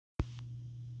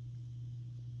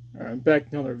Alright, I'm back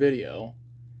with another video.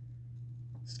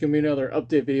 It's going to be another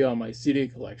update video on my CD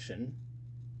collection,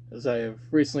 as I have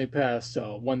recently passed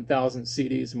 1,000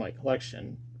 CDs in my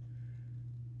collection.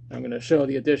 I'm going to show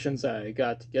the additions I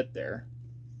got to get there.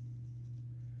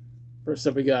 First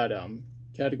up, we got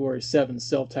Category 7's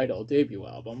self-titled debut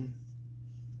album.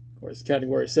 Of course,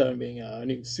 Category 7 being a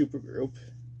new supergroup.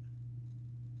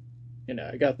 And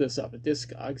I got this off of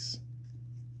Discogs.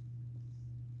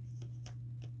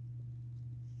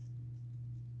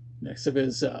 Next up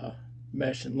is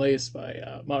Mesh and Lace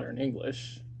by Modern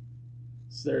English.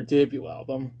 It's their debut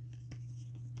album.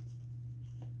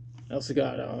 I also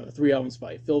got 3 albums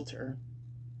by Filter.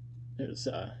 There's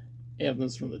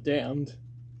Anthems from the Damned.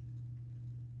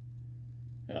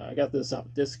 I got this off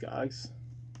of Discogs.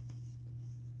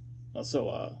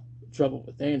 Also, Trouble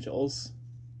with Angels.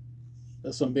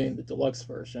 This one being the deluxe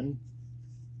version.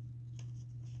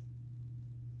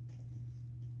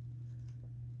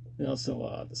 And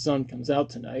also, The Sun Comes Out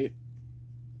Tonight.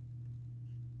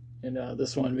 And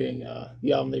this one being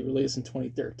the album they released in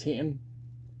 2013.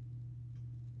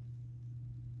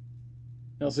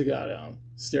 I also got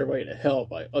Stairway to Hell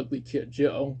by Ugly Kid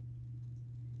Joe.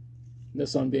 And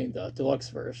this one being the deluxe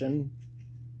version.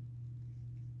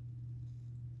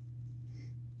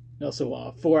 And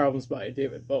also 4 albums by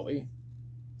David Bowie.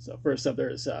 So first up,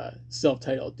 there's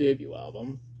self-titled debut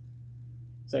album.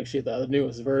 It's actually the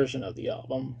newest version of the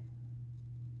album.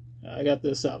 I got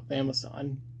this off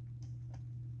Amazon.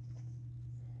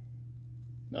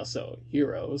 And also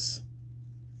Heroes.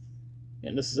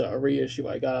 And this is a reissue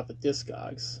I got off of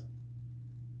Discogs.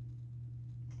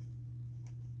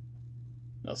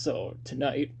 And also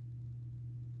Tonight.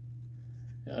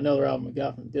 Another album I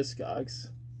got from Discogs.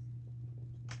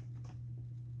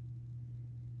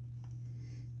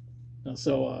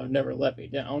 Also Never Let Me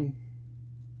Down.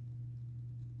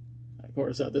 Of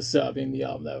course, this being the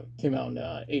album that came out in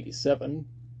 '87.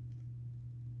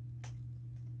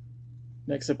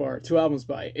 Next up are 2 albums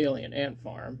by Alien Ant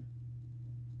Farm.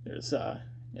 There's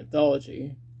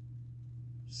Anthology,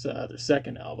 it's their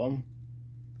second album.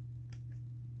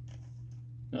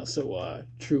 Also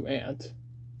True Ant.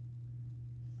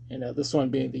 And this one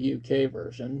being the UK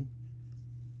version.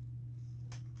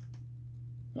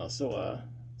 Also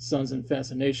Suns and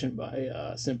Fascination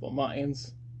by Simple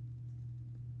Minds.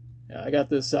 I got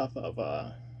this off of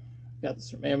got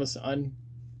this from Amazon.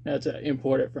 I had to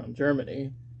import it from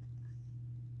Germany.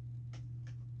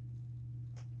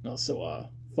 Also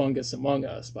Fungus Among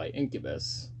Us by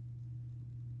Incubus.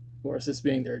 Of course, this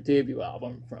being their debut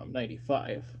album from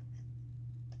 '95.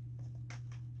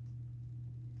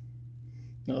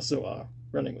 Also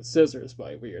Running with Scissors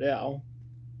by Weird Al.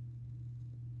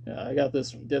 I got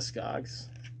this from Discogs.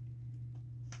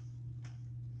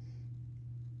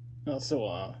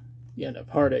 Also The End of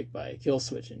Heartache by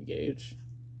Killswitch Engage.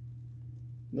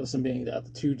 This one being the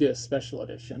 2-disc special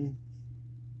edition.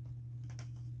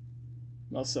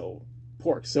 And also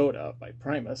Pork Soda by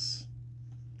Primus.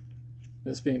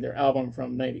 This being their album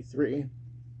from '93.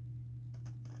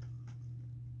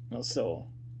 Also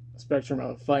Spectrum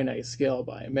of Finite Scale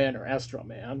by Man or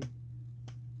Astro-Man.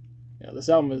 This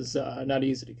album is not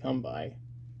easy to come by.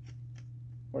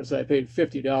 Of course, I paid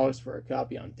 $50 for a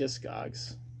copy on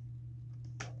Discogs.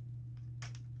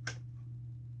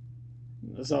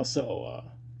 There's also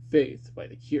Faith by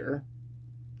The Cure.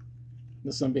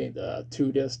 This one being the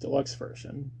 2-disc deluxe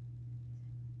version.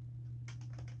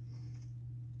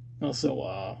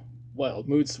 Also Wild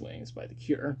Mood Swings by The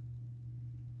Cure.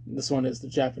 And this one is the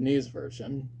Japanese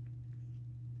version.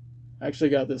 I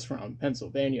actually got this from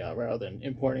Pennsylvania rather than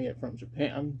importing it from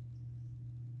Japan.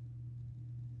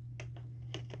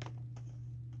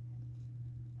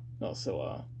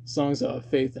 Also Songs of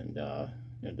Faith and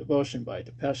Devotion by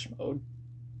Depeche Mode.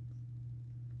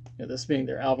 This being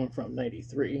their album from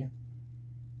 '93.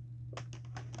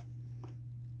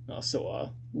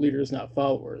 Also Leaders Not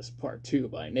Followers Part 2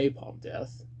 by Napalm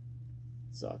Death.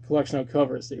 It's a collection of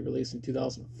covers they released in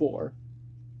 2004.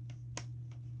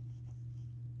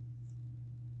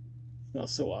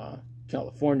 Also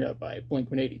California by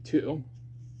Blink-182.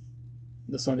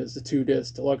 This one is the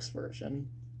 2-disc deluxe version.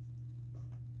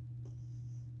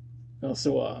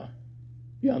 Also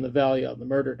Beyond the Valley of the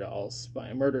Murder Dolls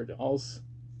by Murder Dolls.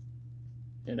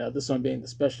 And this one being the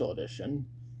special edition.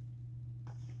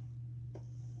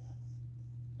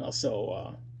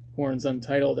 Also Horn's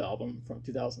Untitled album from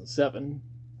 2007.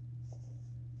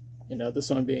 And this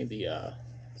one being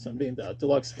the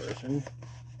deluxe version.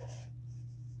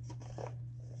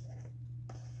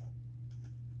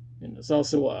 And there's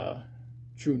also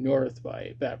True North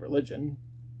by Bad Religion.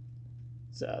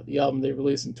 It's the album they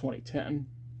released in 2010.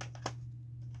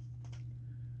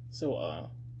 So,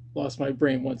 Lost My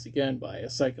Brain Once Again by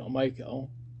Psycho Myco.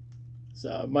 It's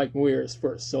Mike Muir's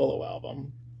first solo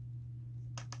album.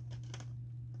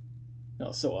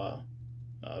 Also,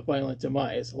 Violent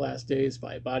Demise, Last Days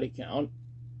by Body Count.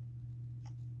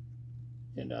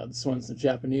 And this one's the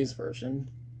Japanese version.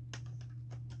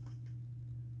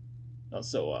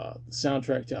 Also, the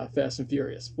soundtrack to Fast and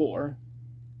Furious 4.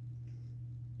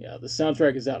 Yeah, the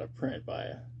soundtrack is out of print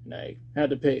and I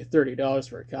had to pay $30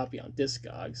 for a copy on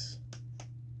Discogs.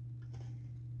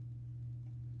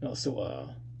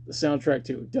 Also, the soundtrack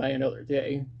to Die Another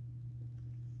Day.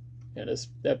 And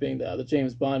that being the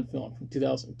James Bond film from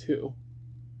 2002.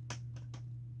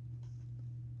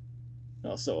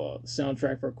 Also, the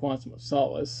soundtrack for Quantum of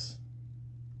Solace.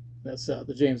 That's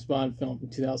the James Bond film from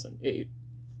 2008.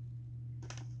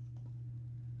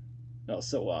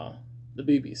 Also, the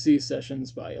BBC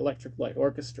Sessions by Electric Light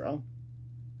Orchestra.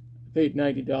 I paid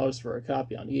 $90 for a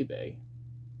copy on eBay.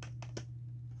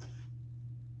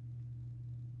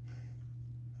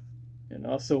 And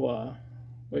also,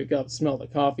 Wake Up, Smell the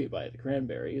Coffee by the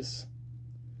Cranberries.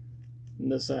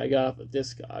 And this I got off of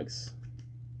Discogs.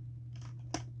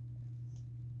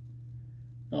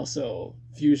 Also,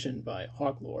 Fusion by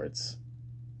Hawklords.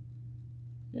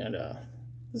 And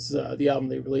this is the album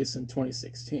they released in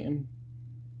 2016.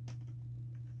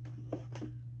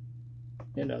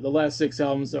 And the last 6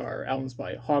 albums are albums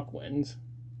by Hawkwind.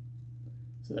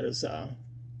 So there's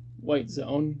White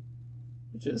Zone,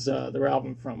 which is their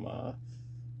album from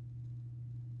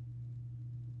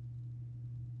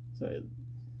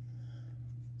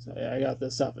so yeah, I got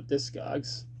this off of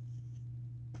Discogs.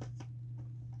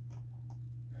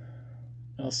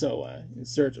 Also, In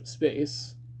Search of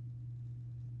Space.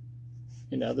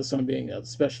 And this one being the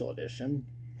special edition.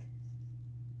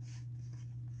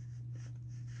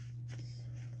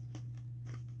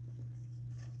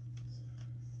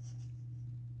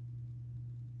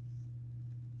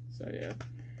 So yeah,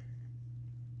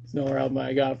 it's another album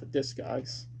I got for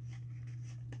Discogs.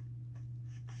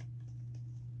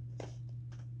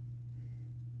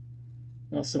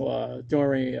 Also,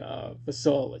 Dormi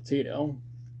Fasol Latino.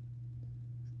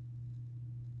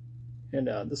 And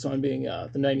this one being the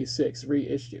 96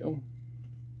 reissue.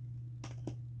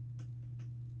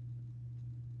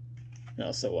 And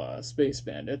also Space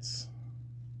Bandits.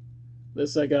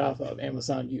 This I got off of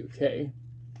Amazon UK.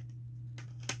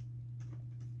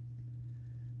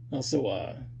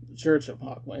 Also The Church of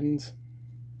Hawkwind.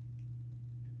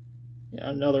 Yeah,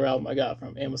 another album I got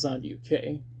from Amazon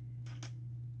UK.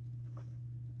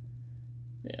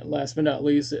 And last but not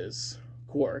least is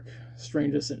Quark,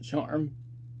 Strangest in Charm.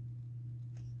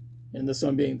 And this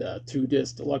one being the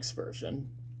 2-disc deluxe version.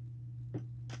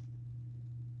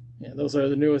 And those are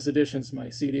the newest additions to my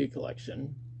CD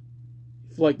collection.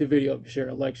 If you like the video, be sure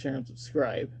to like, share, and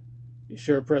subscribe. Be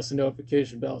sure to press the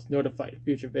notification bell to notify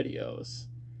future videos.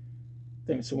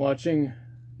 Thanks for watching,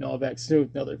 and I'll be back soon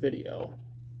with another video.